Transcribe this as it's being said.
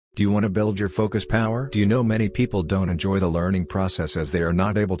Do you want to build your focus power? Do you know many people don't enjoy the learning process as they are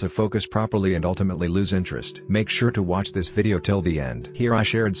not able to focus properly and ultimately lose interest? Make sure to watch this video till the end. Here I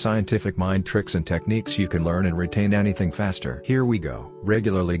shared scientific mind tricks and techniques you can learn and retain anything faster. Here we go.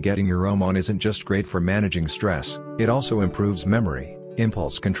 Regularly getting your roam on isn't just great for managing stress, it also improves memory,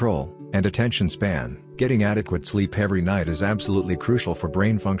 impulse control, and attention span. Getting adequate sleep every night is absolutely crucial for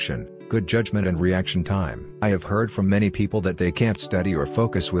brain function, good judgment and reaction time. I have heard from many people that they can't study or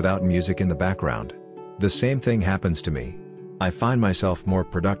focus without music in the background. The same thing happens to me. I find myself more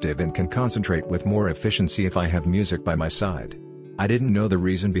productive and can concentrate with more efficiency if I have music by my side. I didn't know the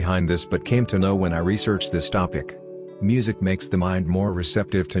reason behind this but came to know when I researched this topic. Music makes the mind more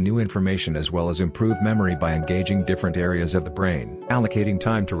receptive to new information as well as improve memory by engaging different areas of the brain. Allocating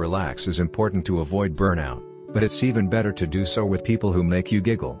time to relax is important to avoid burnout, but it's even better to do so with people who make you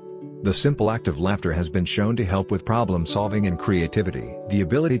giggle. The simple act of laughter has been shown to help with problem solving and creativity. The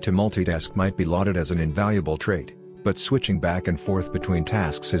ability to multitask might be lauded as an invaluable trait, but switching back and forth between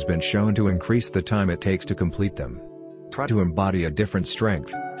tasks has been shown to increase the time it takes to complete them. Try to embody a different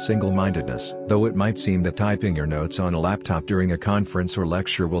strength, single-mindedness. Though it might seem that typing your notes on a laptop during a conference or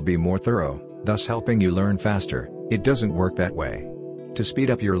lecture will be more thorough, thus helping you learn faster, it doesn't work that way. To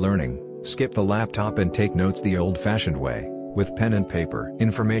speed up your learning, skip the laptop and take notes the old-fashioned way, with pen and paper.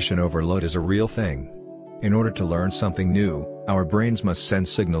 Information overload is a real thing. In order to learn something new, our brains must send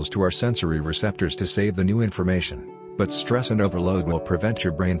signals to our sensory receptors to save the new information. But stress and overload will prevent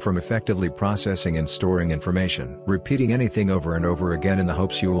your brain from effectively processing and storing information. Repeating anything over and over again in the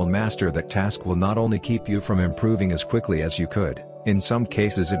hopes you will master that task will not only keep you from improving as quickly as you could, in some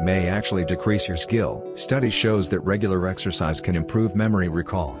cases it may actually decrease your skill. Study shows that regular exercise can improve memory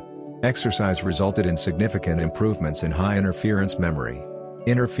recall. Exercise resulted in significant improvements in high-interference memory.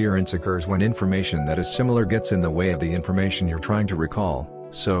 Interference occurs when information that is similar gets in the way of the information you're trying to recall,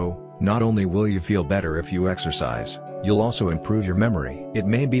 so, not only will you feel better if you exercise, you'll also improve your memory. It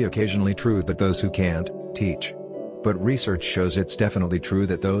may be occasionally true that those who can't, teach. But research shows it's definitely true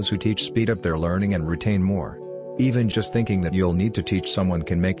that those who teach speed up their learning and retain more. Even just thinking that you'll need to teach someone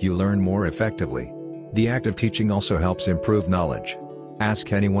can make you learn more effectively. The act of teaching also helps improve knowledge.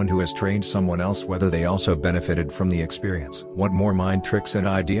 Ask anyone who has trained someone else whether they also benefited from the experience. Want more mind tricks and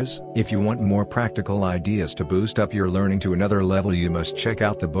ideas? If you want more practical ideas to boost up your learning to another level, you must check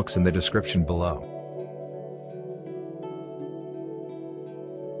out the books in the description below.